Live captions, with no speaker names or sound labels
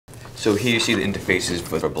So here you see the interfaces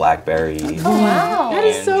for BlackBerry. Oh wow, that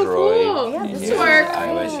is so Android, cool. Yeah, and this here's works.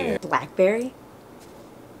 iOS here. BlackBerry?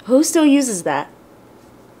 Who still uses that?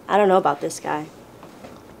 I don't know about this guy.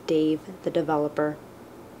 Dave, the developer.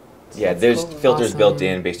 Yeah, there's filters Awesome. built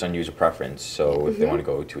in based on user preference. So if they want to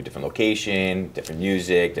go to a different location, different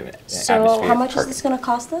music, different So atmosphere. how much is this gonna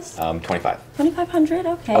cost us? 25. 2,500.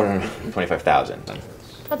 Okay. Oh, no, 25,000.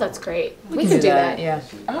 Oh, that's great. We can do that. Yeah.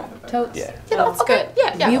 Totes. Yeah. Yeah, that's good.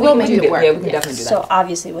 Yeah, We we will can make make it it work. Yeah, we can definitely do that. So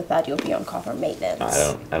obviously with that you'll be on call for maintenance.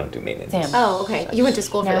 No, I don't do maintenance. Sam. Oh, okay. You went to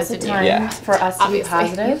school for Now's this, the didn't time you? Yeah. for us to Obviously. be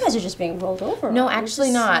You positive. guys are just being rolled over. No, We're actually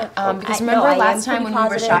just not. like- Because I remember am last time pretty when we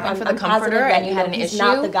were positive. shopping for the I'm positive comforter that, and you had an he's issue?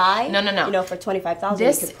 not the guy. No, no, no. You know, for 25,000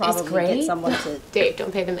 This you could is probably great. get someone to. Dave,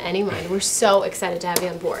 don't pay them any mind. We're so excited to have you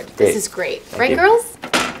on board. Great. This is great. Thank Right, you. girls?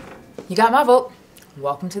 You got my vote.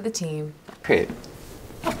 Welcome to the team. Great.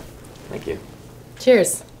 Thank you.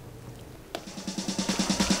 Cheers.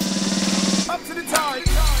 Up to the time.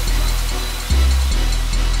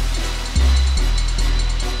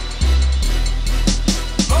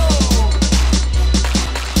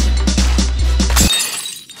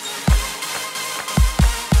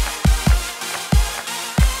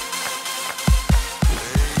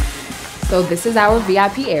 So this is our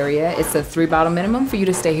VIP area. It's a 3-bottle minimum for you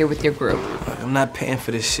to stay here with your group. I'm not paying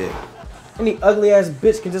for this shit. Any ugly ass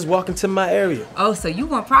bitch can just walk into my area. Oh, so you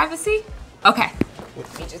want privacy? Okay.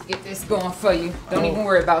 Let me just get this going for you. Don't even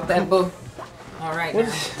worry about that, boo. All right now.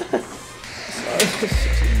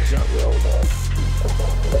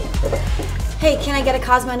 Hey, can I get a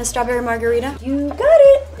Cosmo and a strawberry margarita? You got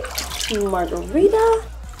it. Margarita.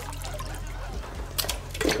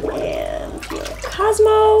 And your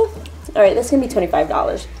Cosmo. All right, that's gonna be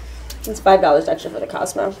 $25. It's $5 extra for the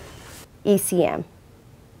Cosmo. ECM.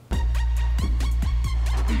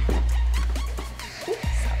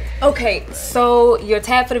 Okay, so your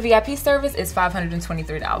tab for the VIP service is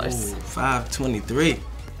 $523. Ooh, 523.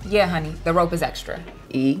 Yeah, honey, the rope is extra.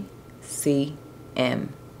 ECM.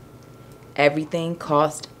 Everything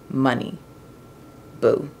costs money.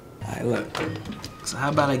 Boo. All right, look. So how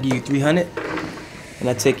about I give you 300 and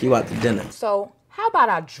I take you out to dinner? So how about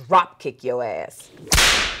I drop kick your ass?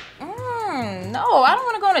 No, I don't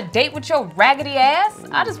want to go on a date with your raggedy ass.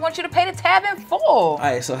 I just want you to pay the tab in full. All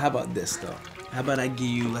right, so how about this though? How about I give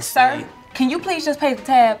you, let's Sir, say, can you please just pay the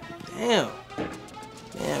tab? damn,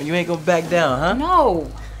 you ain't gonna back down, huh? No.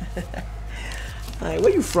 All right,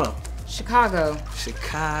 where you from? Chicago.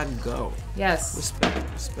 Chicago. Yes.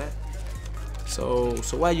 Respect. So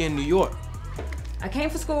why you in New York? I came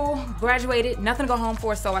for school, graduated, nothing to go home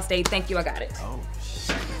for, so I stayed. Thank you, I got it. Oh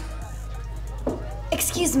shit.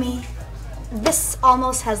 Excuse me. This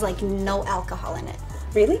almost has like no alcohol in it.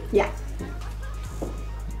 Really? Yeah.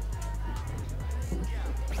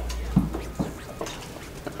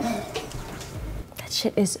 That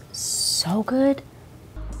shit is so good.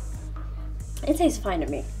 It tastes fine to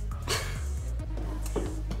me.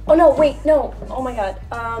 Oh no, wait, no. Oh my god.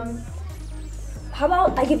 How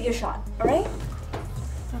about I give you a shot, alright?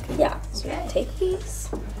 Okay. Yeah, so take these.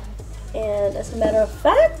 And as a matter of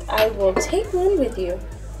fact, I will take one with you.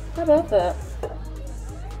 How about that?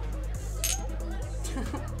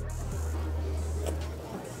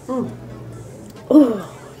 Ooh,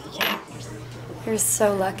 yeah. You're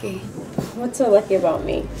so lucky. What's so lucky about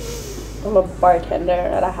me? I'm a bartender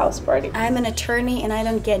at a house party. I'm an attorney and I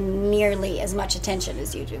don't get nearly as much attention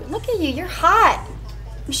as you do. Look at you, you're hot.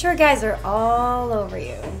 I'm sure guys are all over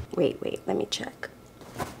you. Wait, let me check.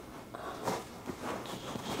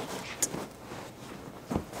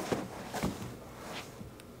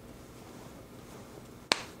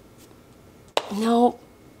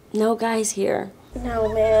 No guys here.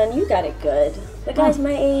 No, man, you got it good. The guys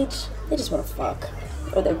my age, they just want to fuck.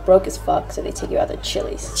 Or they're broke as fuck, so they take you out to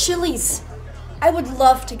Chili's. Chili's. I would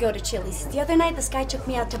love to go to Chili's. The other night, this guy took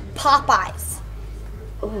me out to Popeyes.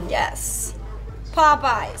 Ooh. Yes.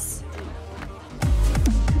 Popeyes.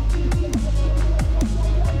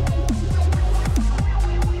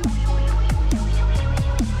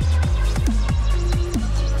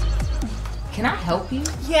 Can I help you?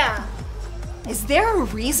 Yeah. Is there a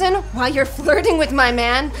reason why you're flirting with my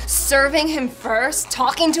man, serving him first,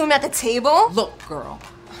 talking to him at the table? Look, girl,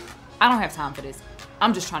 I don't have time for this.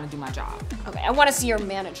 I'm just trying to do my job. Okay, I want to see your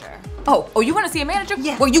manager. Oh, you want to see a manager?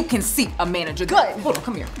 Yeah. Well, you can see a manager. Good. Hold on,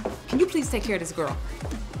 come here. Can you please take care of this girl?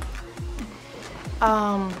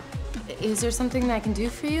 Is there something that I can do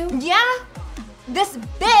for you? Yeah. This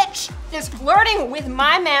bitch is flirting with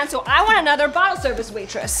my man, so I want another bottle service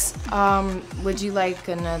waitress. Would you like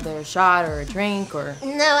another shot or a drink or?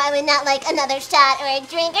 No, I would not like another shot or a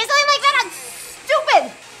drink or something like that. I'm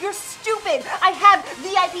stupid. You're stupid. I have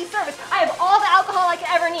VIP service. I have all the alcohol I could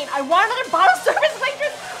ever need. I want another bottle service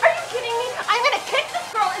waitress. Are you kidding me? I'm gonna kick this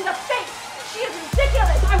girl in the face. She is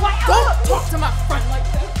ridiculous. I want. Don't talk to my friend like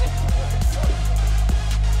that.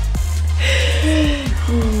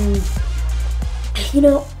 You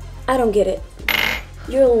know, I don't get it.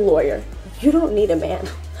 You're a lawyer. You don't need a man.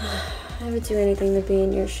 I would do anything to be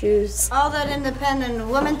in your shoes. All that independent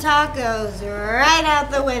woman talk goes right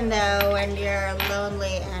out the window when you're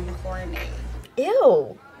lonely and horny.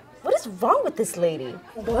 Ew. What is wrong with this lady?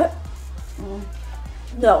 What?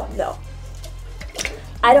 No.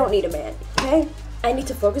 I don't need a man, okay? I need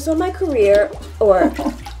to focus on my career or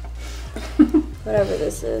whatever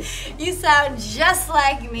this is. You sound just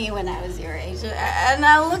like me when I was your age. And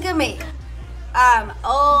now look at me. I'm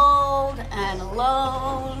old and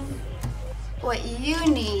alone. What you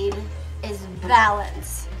need is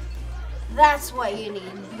balance. That's what you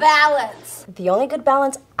need, balance. The only good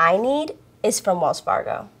balance I need is from Wells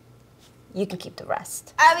Fargo. You can keep the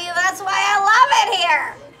rest. I mean, that's why I love it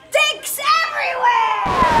here. Dicks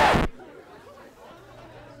everywhere!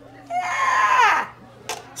 Yeah!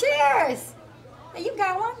 Cheers! Hey, you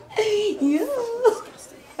got one? You.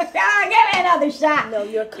 Give me another shot. No,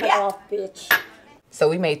 you're cut off, bitch. So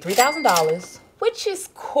we made $3,000, which is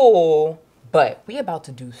cool, but we about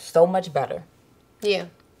to do so much better. Yeah.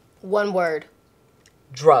 One word.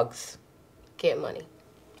 Drugs. Get money.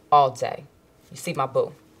 All day. You see my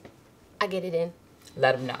boo. I get it in.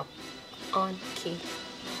 Let him know. On key.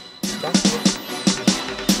 That's it.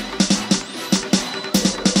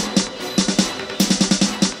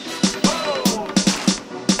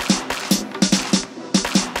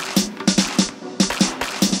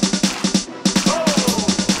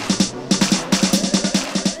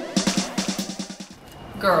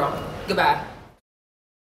 Girl, goodbye.